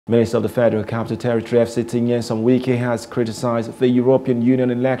Minister of the Federal Capital Territory FCT Nyesom Wike has criticized the European Union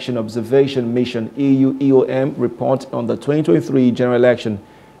Election Observation Mission EU-EOM report on the 2023 general election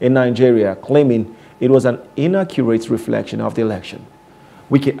in Nigeria, claiming it was an inaccurate reflection of the election.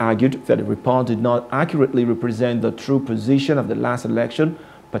 Wike argued that the report did not accurately represent the true position of the last election,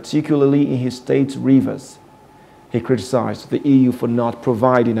 particularly in his state Rivers. He criticized the EU for not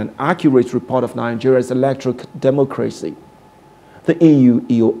providing an accurate report of Nigeria's electoral democracy. The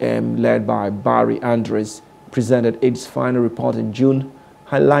EU-EOM, led by Barry Andres, presented its final report in June,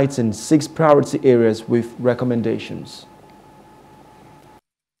 highlighting 6 priority areas with recommendations.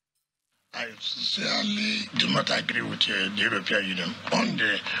 I sincerely do not agree with the European Union on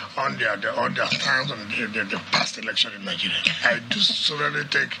the stance on the past election in Nigeria. I do certainly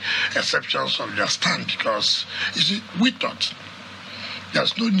take exceptions of their stand because, you see, we thought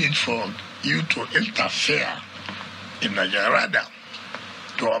there's no need for you to interfere in Nigeria, rather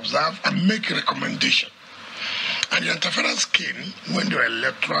to observe and make a recommendation. And the interference came when there were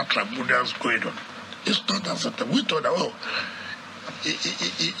electoral tribunals going on. It's not acceptable. We thought that, oh,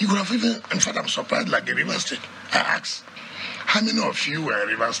 you would have even, in fact, I'm surprised, like in Rivers State. I asked, how many of you were in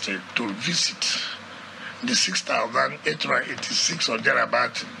Rivers State to visit the 6,886 or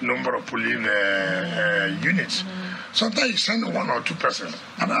thereabout number of polling units? Sometimes you send 1 or 2 persons.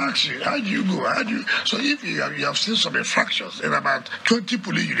 And I ask you, how do you go? How do you? So if you have seen some infractions in about 20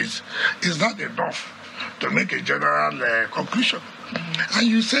 polling units, is that enough to make a general conclusion? And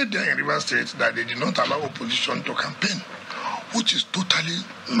you said there in Rivers State that they did not allow opposition to campaign, which is totally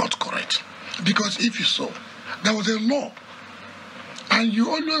not correct. Because if you saw, there was a law, and you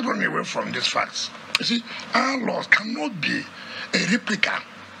always run away from these facts. You see, our laws cannot be a replica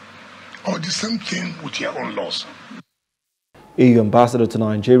or the same thing with your own laws. EU Ambassador to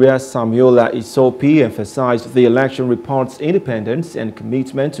Nigeria, Samuela Isopi, emphasized the election report's independence and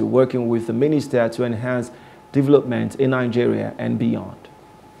commitment to working with the minister to enhance development in Nigeria and beyond.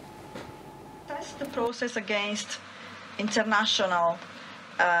 Test the process against international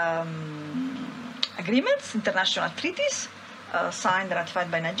agreements, international treaties signed and ratified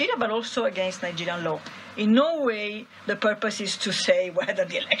by Nigeria, but also against Nigerian law. In no way the purpose is to say whether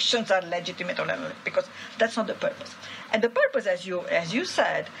the elections are legitimate or not, because that's not the purpose. And the purpose, as you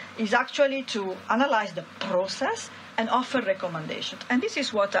said, is actually to analyze the process and offer recommendations. And this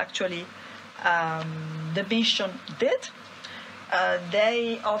is what actually the mission did.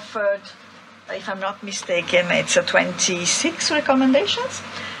 They offered, if I'm not mistaken, it's 26 recommendations.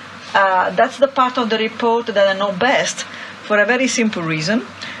 That's the part of the report that I know best, for a very simple reason,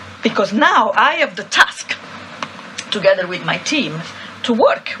 because now I have the task, together with my team, to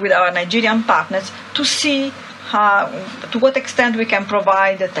work with our Nigerian partners to see to what extent we can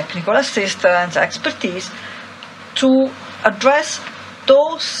provide the technical assistance, expertise, to address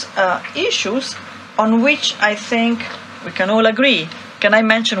those issues on which I think we can all agree. Can I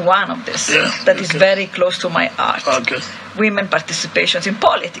mention one of this that is very close to my heart? Okay. Women participations in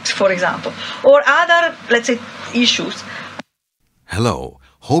politics, for example, or other, let's say, issues. Hello.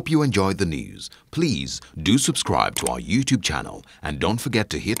 Hope you enjoyed the news. Please do subscribe to our YouTube channel and don't forget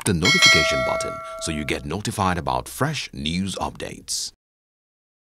to hit the notification button so you get notified about fresh news updates.